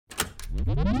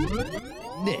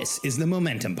This is the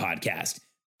Momentum Podcast.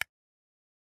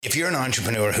 If you're an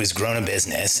entrepreneur who's grown a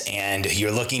business and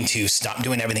you're looking to stop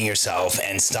doing everything yourself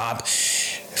and stop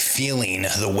feeling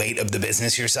the weight of the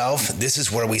business yourself, this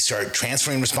is where we start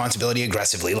transferring responsibility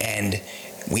aggressively and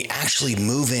we actually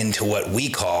move into what we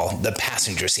call the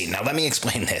passenger seat. Now, let me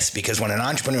explain this, because when an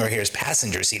entrepreneur hears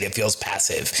passenger seat, it feels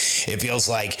passive. It feels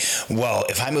like, well,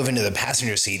 if I move into the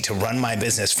passenger seat to run my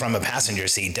business from a passenger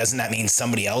seat, doesn't that mean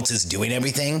somebody else is doing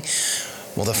everything?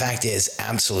 Well, the fact is,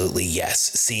 absolutely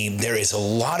yes. See, there is a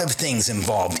lot of things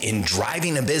involved in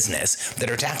driving a business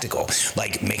that are tactical,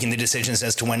 like making the decisions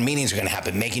as to when meetings are going to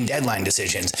happen, making deadline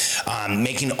decisions,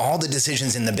 making all the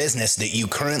decisions in the business that you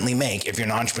currently make if you're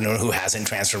an entrepreneur who hasn't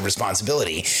transferred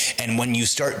responsibility. And when you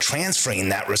start transferring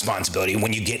that responsibility,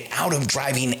 when you get out of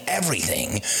driving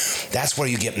everything, that's where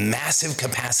you get massive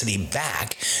capacity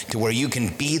back to where you can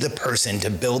be the person to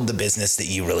build the business that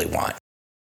you really want.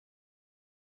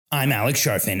 I'm Alex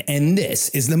Sharfin, and this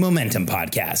is the Momentum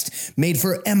Podcast, made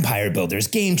for empire builders,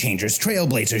 game changers,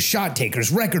 trailblazers, shot takers,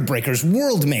 record breakers,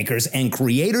 world makers, and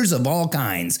creators of all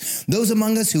kinds. Those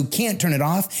among us who can't turn it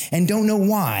off and don't know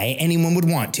why anyone would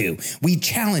want to. We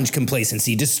challenge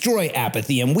complacency, destroy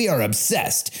apathy, and we are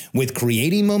obsessed with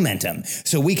creating momentum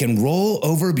so we can roll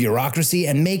over bureaucracy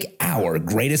and make our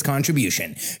greatest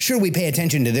contribution. Sure, we pay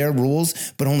attention to their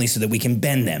rules, but only so that we can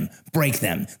bend them, break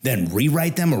them, then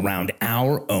rewrite them around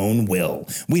our own will.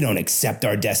 We don't accept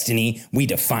our destiny, we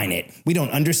define it. We don't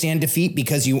understand defeat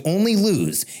because you only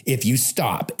lose if you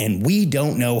stop, and we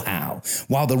don't know how.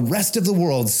 While the rest of the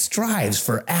world strives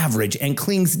for average and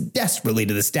clings desperately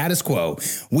to the status quo,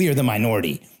 we are the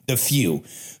minority, the few,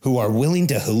 who are willing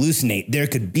to hallucinate there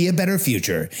could be a better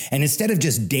future. And instead of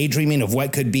just daydreaming of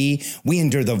what could be, we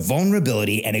endure the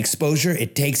vulnerability and exposure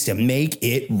it takes to make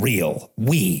it real.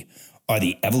 We are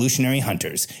the evolutionary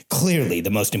hunters, clearly the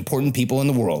most important people in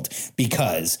the world,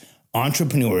 because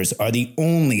entrepreneurs are the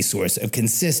only source of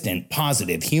consistent,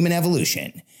 positive human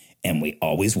evolution, and we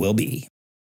always will be.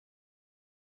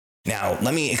 Now,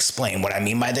 let me explain what I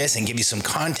mean by this and give you some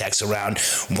context around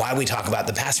why we talk about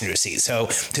the passenger seat. So,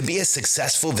 to be a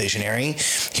successful visionary,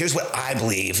 here's what I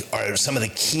believe are some of the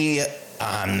key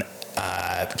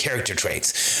character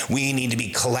traits. We need to be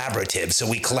collaborative, so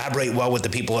we collaborate well with the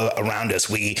people around us.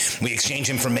 We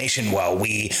exchange information well.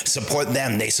 We support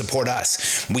them. They support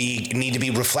us. We need to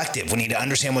be reflective. We need to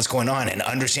understand what's going on and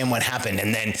understand what happened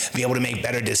and then be able to make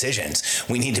better decisions.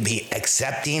 We need to be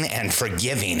accepting and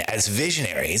forgiving. As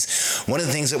visionaries, one of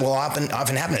the things that will often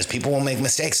happen is people will make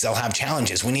mistakes. They'll have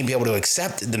challenges. We need to be able to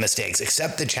accept the mistakes,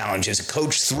 accept the challenges,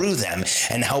 coach through them,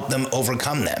 and help them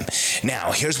overcome them.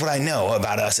 Now, here's what I know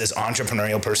about us as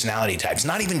entrepreneurial personality types,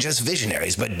 not even just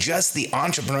visionaries, but just the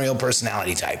entrepreneurial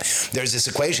personality type. There's this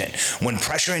equation. When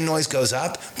pressure and noise goes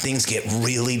up, things get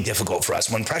really difficult for us.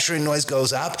 When pressure and noise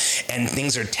goes up and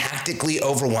things are tactically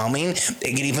overwhelming,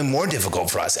 they get even more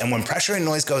difficult for us. And when pressure and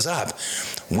noise goes up,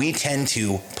 we tend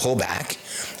to pull back,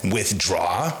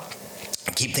 withdraw,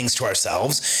 keep things to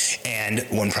ourselves. And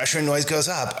when pressure and noise goes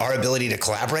up, our ability to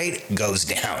collaborate goes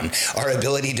down. Our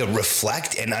ability to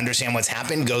reflect and understand what's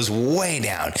happened goes way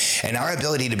down. And our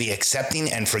ability to be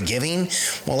accepting and forgiving,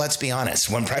 well, let's be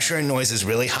honest. When pressure and noise is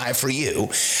really high for you,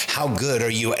 how good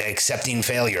are you at accepting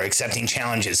failure, accepting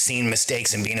challenges, seeing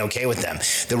mistakes, and being okay with them?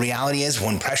 The reality is,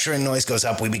 when pressure and noise goes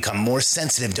up, we become more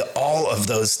sensitive to all of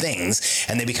those things,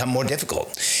 and they become more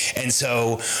difficult. And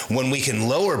so when we can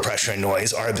lower pressure and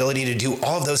noise, our ability to do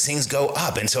all of those things go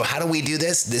up. And so how do we do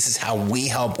this? This is how we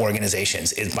help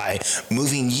organizations, is by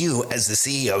moving you as the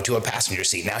CEO to a passenger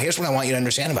seat. Now, here's what I want you to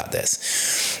understand about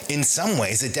this. In some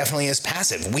ways, it definitely is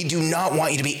passive. We do not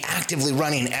want you to be actively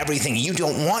running everything. You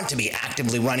don't want to be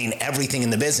actively running everything in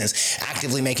the business,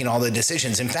 actively making all the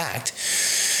decisions. In fact,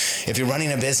 if you're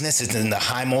running a business that's in the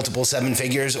high multiple seven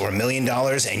figures or $1 million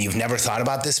and you've never thought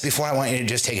about this before, I want you to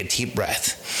just take a deep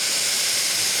breath.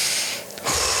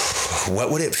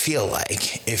 What would it feel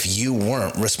like if you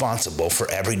weren't responsible for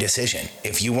every decision?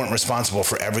 If you weren't responsible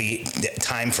for every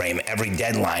time frame, every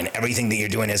deadline, everything that you're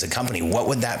doing as a company? What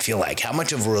would that feel like? How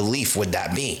much of a relief would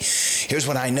that be? Here's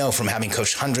what I know from having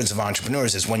coached hundreds of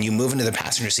entrepreneurs is when you move into the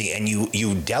passenger seat and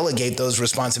you delegate those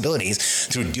responsibilities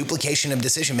through duplication of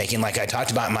decision making, like I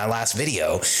talked about in my last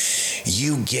video,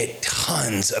 you get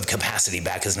tons of capacity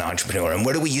back as an entrepreneur. And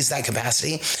where do we use that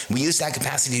capacity? We use that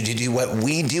capacity to do what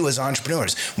we do as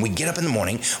entrepreneurs. We get up in the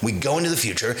morning, we go into the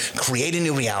future, create a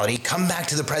new reality, come back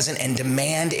to the present, and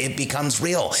demand it becomes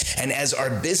real. And as our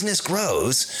business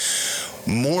grows,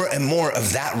 more and more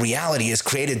of that reality is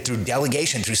created through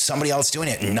delegation, through somebody else doing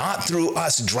it, not through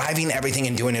us driving everything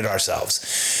and doing it ourselves.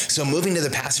 So moving to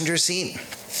the passenger seat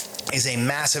is a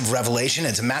massive revelation.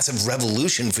 It's a massive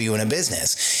revolution for you in a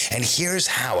business. And here's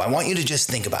how. I want you to just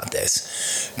think about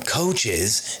this.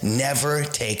 Coaches never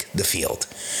take the field.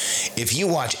 If you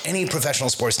watch any professional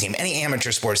sports team, any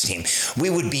amateur sports team, we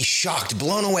would be shocked,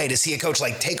 blown away to see a coach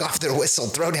like take off their whistle,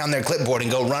 throw down their clipboard,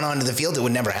 and go run onto the field. It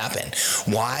would never happen.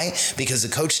 Why? Because the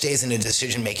coach stays in a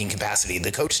decision-making capacity.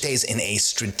 The coach stays in a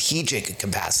strategic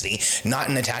capacity, not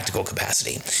in a tactical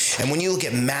capacity. And when you look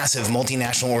at massive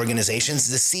multinational organizations,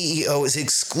 the CEO is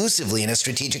exclusively in a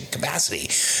strategic capacity.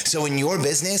 So in your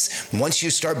business, once you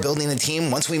start building a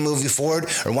team, once we move you forward,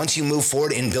 or once you move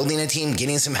forward in building a team,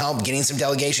 getting some help, getting some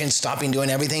delegation, stopping doing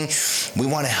everything, we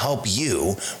want to help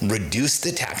you reduce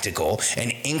the tactical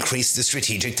and increase the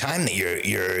strategic time that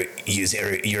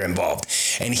you're involved.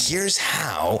 And here's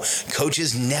how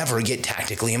coaches never get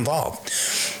tactically involved.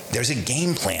 There's a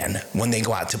game plan when they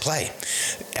go out to play.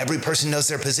 Every person knows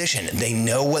their position. They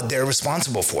know what they're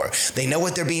responsible for. They know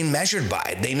what they're being measured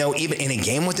by. They know even in a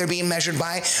game what they're being measured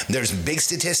by. There's big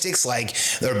statistics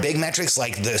there are big metrics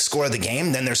like the score of the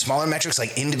game. Then there's smaller metrics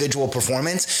like individual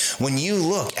performance. When you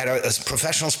look at a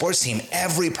professional sports team,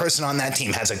 every person on that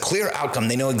team has a clear outcome.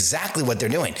 They know exactly what they're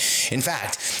doing. In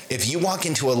fact, if you walk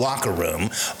into a locker room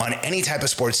on any type of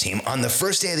sports team on the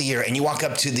first day of the year and you walk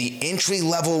up to the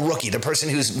entry-level rookie, the person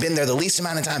who's been there the least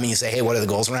amount of time, and you say, hey, what are the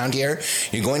goals around here?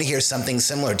 You're going to hear something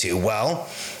similar to, well,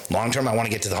 long term, I want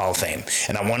to get to the Hall of Fame,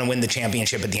 and I want to win the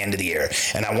championship at the end of the year,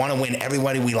 and I want to win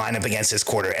everybody we line up against this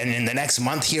quarter. And in the next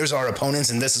month, here's our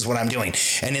opponents, and this is what I'm doing.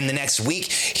 And in the next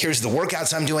week, here's the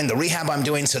workouts I'm doing, the rehab I'm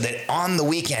doing, so that on the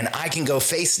weekend, I can go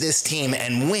face this team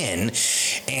and win.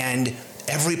 And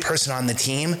every person on the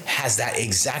team has that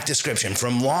exact description,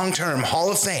 from long-term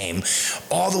Hall of Fame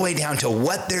all the way down to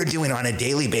what they're doing on a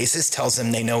daily basis tells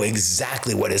them they know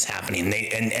exactly what is happening.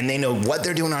 They know what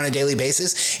they're doing on a daily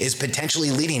basis is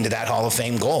potentially leading to that Hall of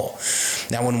Fame goal.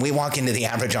 Now, when we walk into the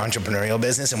average entrepreneurial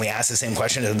business and we ask the same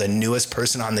question to the newest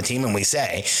person on the team and we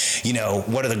say,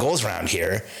 what are the goals around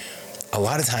here? A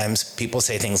lot of times people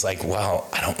say things like, well,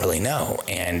 I don't really know,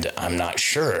 and I'm not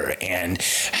sure, and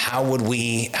how would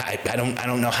I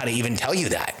don't know how to even tell you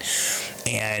that.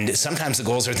 And sometimes the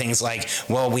goals are things like,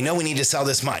 well, we know we need to sell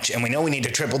this much, and we know we need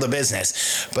to triple the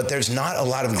business, but there's not a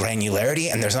lot of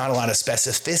granularity, and there's not a lot of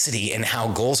specificity in how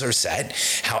goals are set,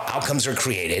 how outcomes are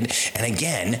created. And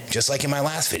again, just like in my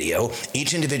last video,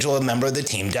 each individual member of the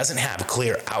team doesn't have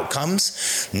clear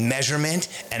outcomes, measurement,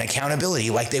 and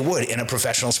accountability like they would in a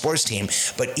professional sports team.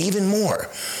 But even more,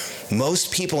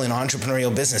 most people in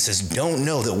entrepreneurial businesses don't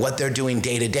know that what they're doing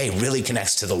day to day really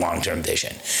connects to the long-term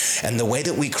vision. And the way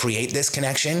that we create this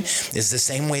connection is the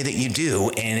same way that you do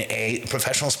in a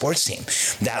professional sports team.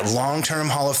 That long-term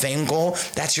Hall of Fame goal,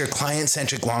 that's your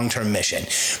client-centric long-term mission.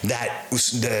 That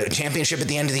the championship at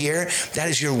the end of the year, that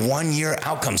is your one-year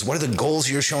outcomes. What are the goals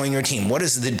you're showing your team? What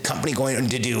is the company going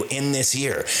to do in this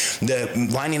year? The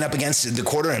lining up against the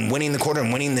quarter and winning the quarter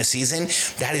and winning the season,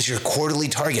 that is your quarterly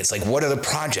targets. Like, what are the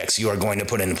projects you are going to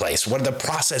put in place? What are the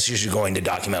processes you're going to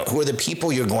document? Who are the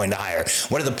people you're going to hire?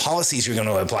 What are the policies you're going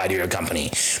to apply to your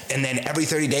company? And then every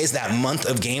 30 days, that month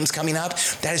of games coming up,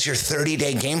 that is your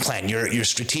 30-day game plan, your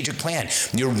strategic plan,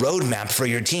 your roadmap for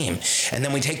your team. And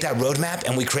then we take that roadmap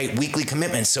and we create weekly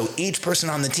commitments so each person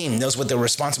on the team knows what they're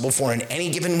responsible for in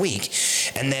any given week.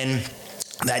 And then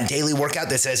that daily workout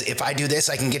that says, if I do this,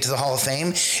 I can get to the Hall of Fame,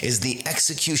 is the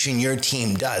execution your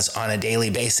team does on a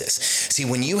daily basis. See,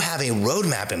 when you have a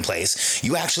roadmap in place,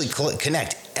 you actually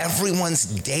connect everyone's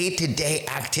day-to-day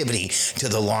activity to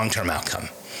the long-term outcome.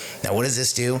 Now, what does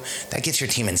this do? That gets your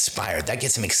team inspired. That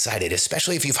gets them excited,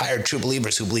 especially if you've hired true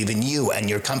believers who believe in you and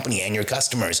your company and your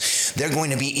customers. They're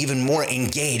going to be even more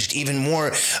engaged, even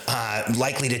more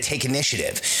likely to take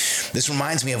initiative. This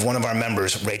reminds me of one of our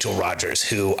members, Rachel Rogers,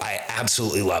 who I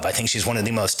absolutely love. I think she's one of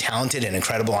the most talented and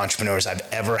incredible entrepreneurs I've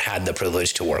ever had the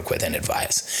privilege to work with and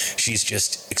advise. She's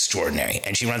just extraordinary,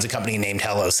 and she runs a company named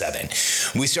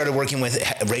Hello7. We started working with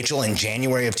Rachel in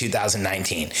January of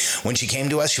 2019. When she came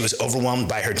to us, she was overwhelmed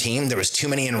by her team. There was too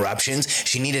many interruptions.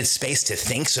 She needed space to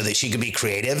think so that she could be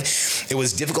creative. It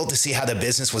was difficult to see how the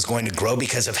business was going to grow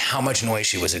because of how much noise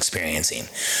she was experiencing.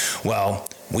 Well,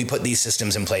 we put these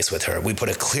systems in place with her. We put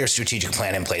a clear strategic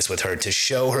plan in place with her to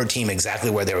show her team exactly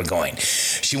where they were going.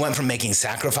 She went from making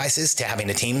sacrifices to having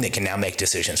a team that can now make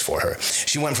decisions for her.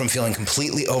 She went from feeling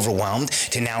completely overwhelmed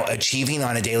to now achieving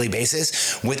on a daily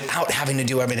basis without having to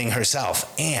do everything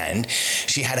herself. And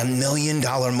she had $1 million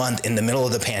month in the middle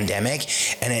of the pandemic.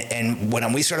 And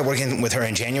when we started working with her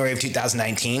in January of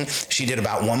 2019, she did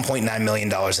about $1.9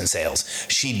 million in sales.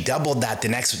 She doubled that the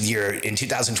next year in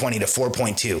 2020 to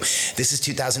 4.2. This is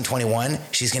 2021. 2021,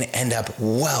 she's going to end up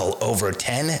well over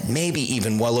 10, maybe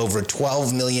even well over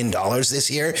 $12 million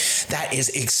this year. That is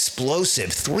explosive,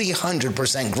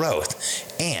 300%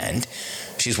 growth. And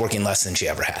she's working less than she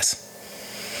ever has.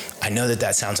 I know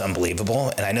that sounds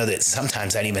unbelievable, and I know that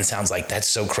sometimes that even sounds like that's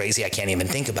so crazy I can't even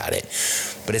think about it,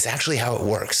 but it's actually how it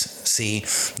works. See,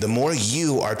 the more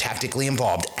you are tactically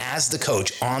involved as the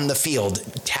coach on the field,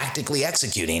 tactically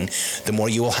executing, the more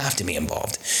you will have to be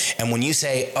involved. And when you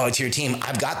say, to your team,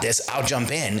 I've got this, I'll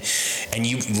jump in, and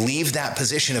you leave that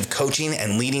position of coaching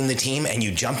and leading the team and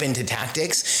you jump into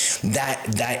tactics,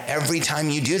 that every time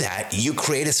you do that, you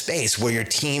create a space where your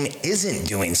team isn't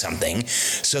doing something,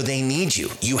 so they need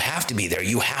you. You have to be there.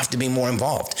 You have to be more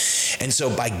involved. And so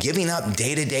by giving up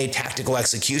day-to-day tactical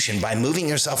execution, by moving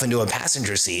yourself into a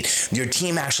passenger seat, your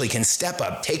team actually can step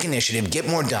up, take initiative, get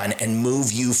more done, and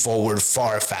move you forward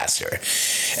far faster.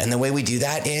 And the way we do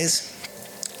that is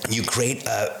you create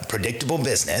a predictable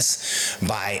business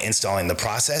by installing the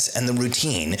process and the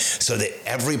routine so that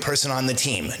every person on the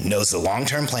team knows the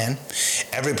long-term plan.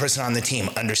 Every person on the team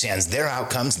understands their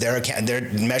outcomes, their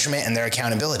measurement, and their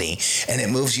accountability, and it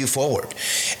moves you forward.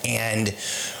 And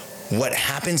what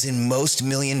happens in most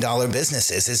million-dollar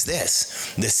businesses is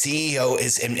this. The CEO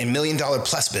is, in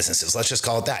million-dollar-plus businesses, let's just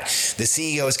call it that, the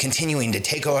CEO is continuing to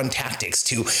take on tactics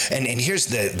to, and here's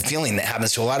the feeling that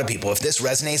happens to a lot of people. If this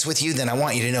resonates with you, then I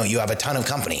want you to know you have a ton of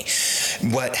company.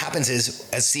 What happens is,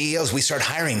 as CEOs, we start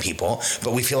hiring people,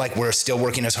 but we feel like we're still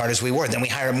working as hard as we were. Then we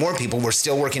hire more people, we're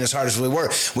still working as hard as we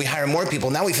were. We hire more people,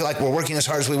 now we feel like we're working as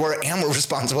hard as we were, and we're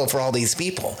responsible for all these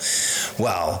people.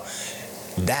 Well,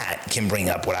 that can bring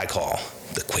up what I call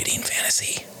the quitting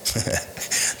fantasy.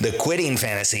 The quitting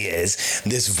fantasy is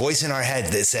this voice in our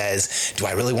head that says, do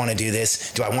I really want to do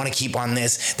this? Do I want to keep on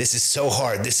this? This is so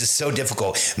hard. This is so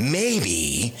difficult.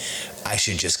 Maybe I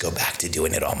should just go back to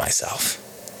doing it all myself.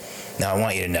 Now, I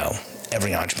want you to know,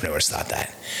 every entrepreneur's thought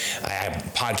that. I have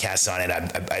podcasts on it.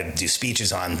 I do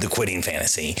speeches on the quitting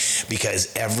fantasy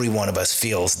because every one of us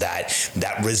feels that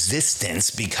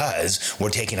resistance because we're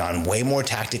taking on way more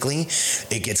tactically.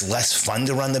 It gets less fun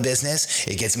to run the business.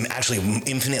 It gets actually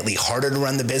infinitely harder to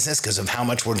run the business because of how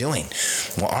much we're doing.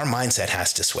 Well, our mindset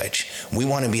has to switch. We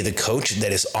want to be the coach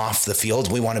that is off the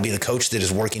field. We want to be the coach that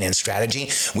is working in strategy.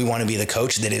 We want to be the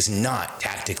coach that is not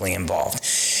tactically involved.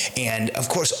 And of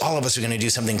course, all of us are going to do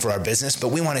something for our business, but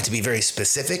we want it to be very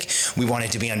specific. We want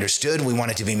it to be understood. We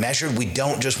want it to be measured. We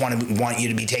don't just want you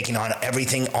to be taking on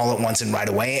everything all at once and right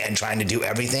away and trying to do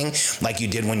everything like you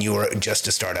did when you were just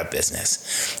a startup business.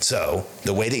 So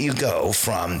the way that you go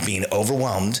from being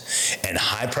overwhelmed and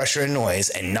high pressure and noise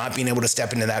and not being able to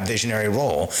step into that visionary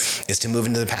role is to move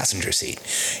into the passenger seat.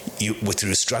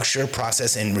 Through structure,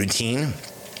 process, and routine,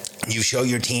 you show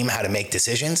your team how to make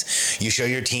decisions. You show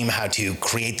your team how to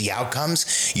create the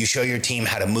outcomes. You show your team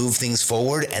how to move things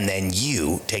forward. And then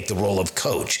you take the role of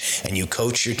coach and you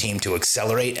coach your team to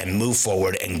accelerate and move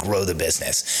forward and grow the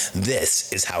business.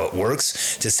 This is how it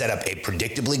works to set up a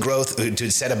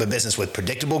business with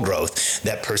predictable growth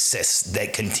that persists,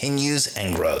 that continues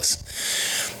and grows.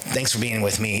 Thanks for being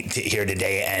with me here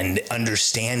today and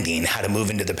understanding how to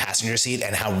move into the passenger seat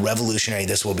and how revolutionary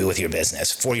this will be with your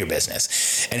business, for your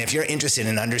business. And if you're interested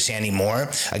in understanding more,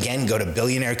 again, go to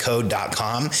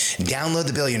billionairecode.com, download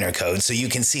the Billionaire Code so you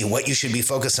can see what you should be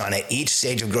focused on at each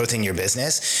stage of growth in your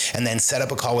business, and then set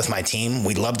up a call with my team.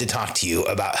 We'd love to talk to you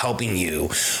about helping you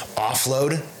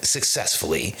offload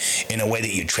successfully in a way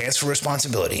that you transfer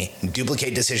responsibility,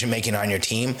 duplicate decision-making on your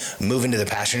team, move into the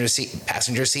passenger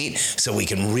seat so we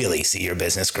can really see your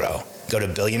business grow. Go to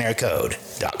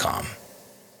billionairecode.com.